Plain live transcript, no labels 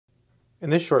In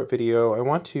this short video, I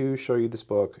want to show you this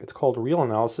book. It's called Real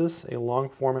Analysis, a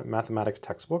long-form mathematics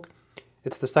textbook.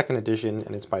 It's the second edition,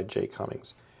 and it's by Jay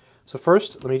Cummings. So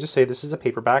first, let me just say this is a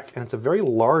paperback, and it's a very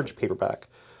large paperback.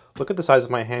 Look at the size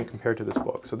of my hand compared to this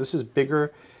book. So this is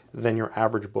bigger than your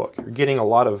average book. You're getting a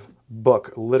lot of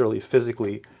book, literally,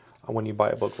 physically, when you buy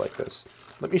a book like this.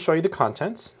 Let me show you the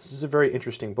contents. This is a very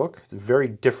interesting book. It's very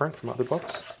different from other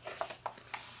books.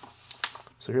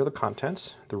 So here are the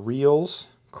contents. The reals,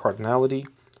 cardinality,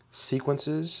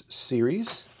 sequences,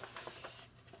 series,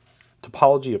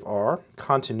 topology of R,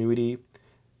 continuity,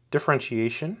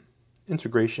 differentiation,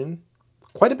 integration,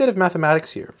 quite a bit of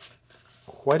mathematics here,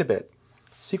 quite a bit.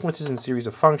 Sequences and series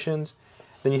of functions.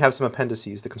 Then you have some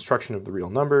appendices, the construction of the real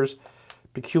numbers,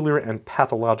 peculiar and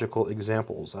pathological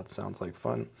examples. That sounds like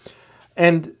fun.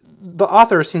 And the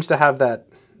author seems to have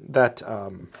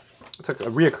it's like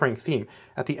a reoccurring theme.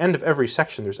 At the end of every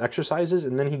section, there's exercises,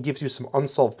 and then he gives you some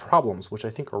unsolved problems, which I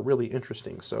think are really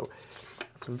interesting. So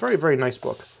it's a very, very nice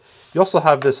book. You also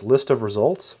have this list of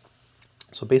results.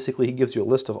 So basically, he gives you a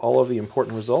list of all of the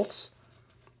important results.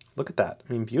 Look at that.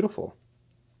 I mean, beautiful.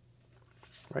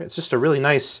 Right? It's just a really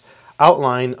nice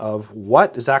outline of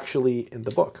what is actually in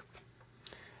the book.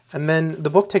 And then the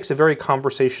book takes a very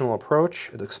conversational approach.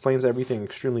 It explains everything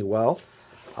extremely well.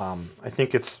 I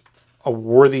think it's a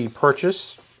worthy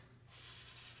purchase.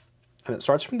 And it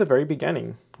starts from the very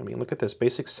beginning. I mean, look at this,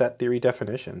 basic set theory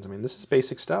definitions. I mean, this is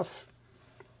basic stuff.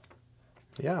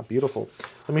 Yeah, beautiful.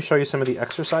 Let me show you some of the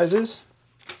exercises.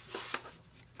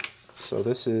 So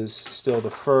this is still the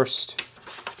first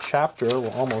chapter. We're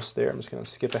almost there. I'm just going to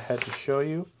skip ahead to show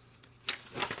you.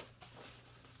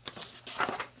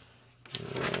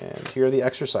 And here are the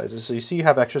exercises. So you see you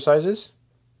have exercises.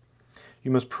 You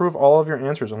must prove all of your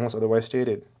answers unless otherwise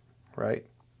stated, right?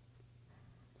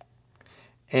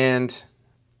 And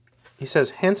he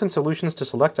says hints and solutions to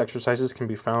select exercises can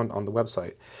be found on the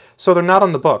website. So they're not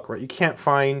on the book, right? You can't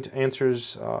find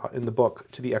answers in the book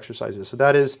to the exercises. So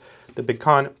that is the big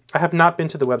con. I have not been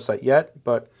to the website yet,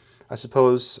 but I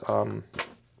suppose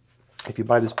if you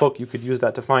buy this book, you could use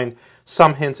that to find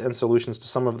some hints and solutions to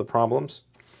some of the problems.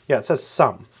 Yeah, it says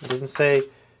some. It doesn't say,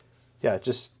 yeah,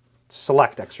 just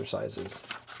select exercises.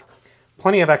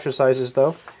 Plenty of exercises,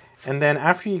 though. And then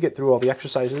after you get through all the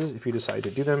exercises, if you decide to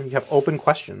do them, you have open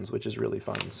questions, which is really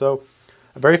fun. So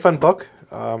a very fun book.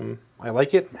 I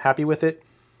like it. I'm happy with it.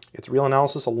 It's Real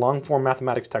Analysis, a long-form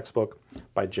mathematics textbook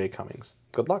by Jay Cummings.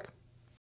 Good luck.